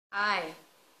Hi.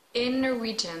 In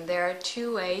Norwegian, there are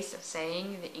two ways of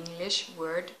saying the English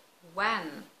word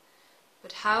when.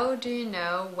 But how do you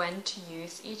know when to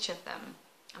use each of them?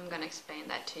 I'm gonna explain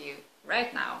that to you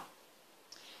right now.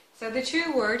 So the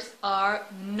two words are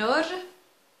når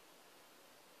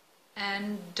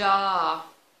and da.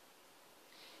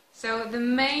 So the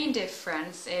main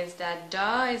difference is that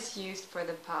da is used for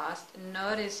the past,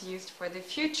 når is used for the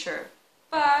future.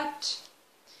 But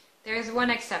there is one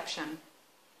exception.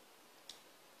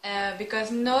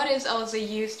 Because når is also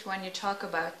used when you talk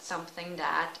about something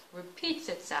that repeats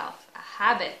itself, a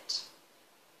habit.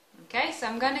 Okay, so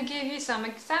I'm going to give you some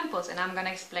examples and I'm going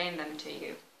to explain them to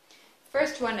you.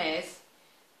 First one is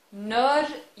når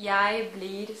jeg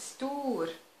blir stor.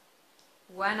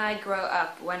 When I grow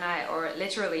up, or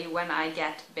literally when I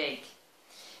get big.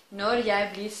 Når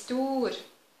jeg blir stor.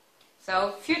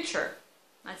 So future,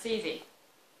 that's easy.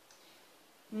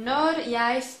 Når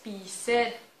jeg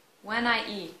spiser. When I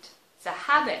eat. It's a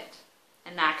habit,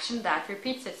 an action that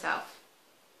repeats itself.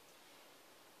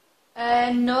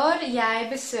 Når jeg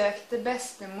besøkte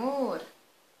bestemor.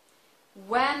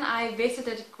 When I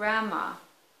visited grandma.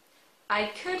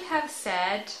 I could have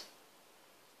said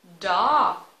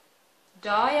da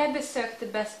jeg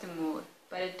besøkte bestemor,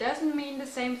 but it doesn't mean the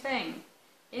same thing.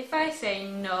 If I say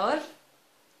når,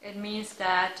 it means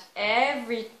that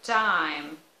every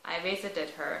time I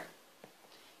visited her.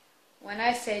 When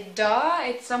I say da,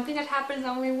 it's something that happens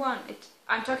only once.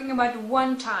 I'm talking about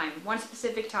one time, one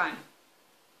specific time.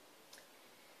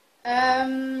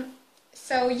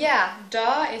 So yeah,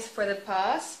 da is for the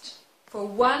past, for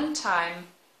one-time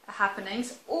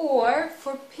happenings, or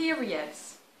for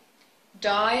periods.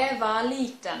 Da jeg var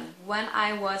liten, when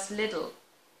I was little.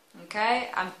 Okay,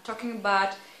 I'm talking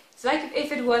about, it's like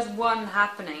if it was one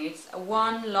happening, it's a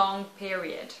one long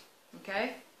period.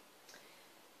 Okay.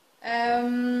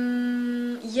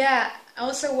 Yeah,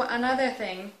 also another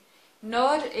thing,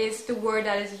 når is the word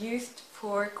that is used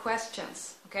for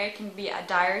questions. Okay, it can be a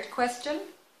direct question,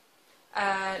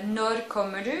 når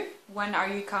kommer du, when are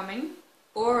you coming,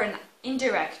 or an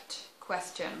indirect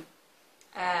question,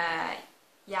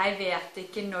 jeg vet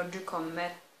ikke når du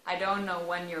kommer, I don't know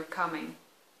when you're coming.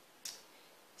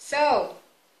 So,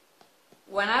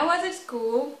 when I was at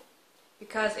school,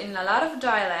 because in a lot of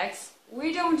dialects,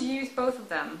 we don't use both of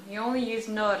them. We only use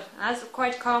når. That's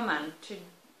quite common to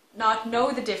not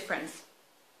know the difference.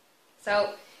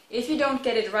 So if you don't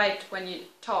get it right when you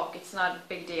talk, it's not a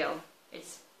big deal.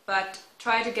 But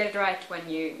try to get it right when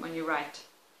you write.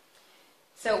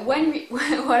 So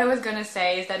what I was gonna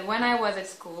say is that when I was at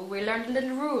school, we learned a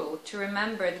little rule to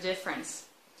remember the difference.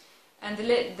 And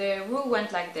the rule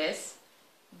went like this: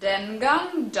 den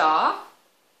gang da,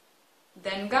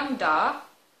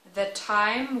 the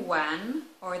time when,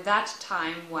 or that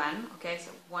time when, okay,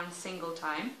 so one single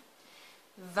time.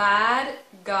 Hver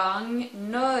gang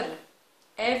når,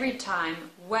 every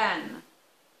time when,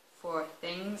 for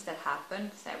things that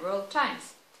happen several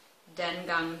times. Den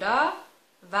gang da,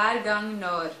 hver gang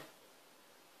når.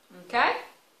 Okay?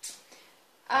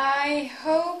 I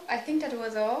think that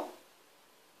was all.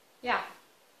 Yeah.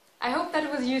 I hope that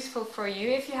was useful for you.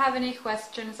 If you have any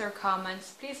questions or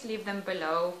comments, please leave them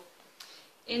below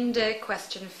in the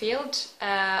question field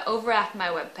over at my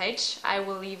webpage. I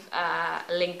will leave a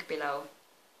link below.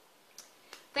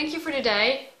 Thank you for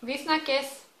today. Vi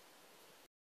snakkes!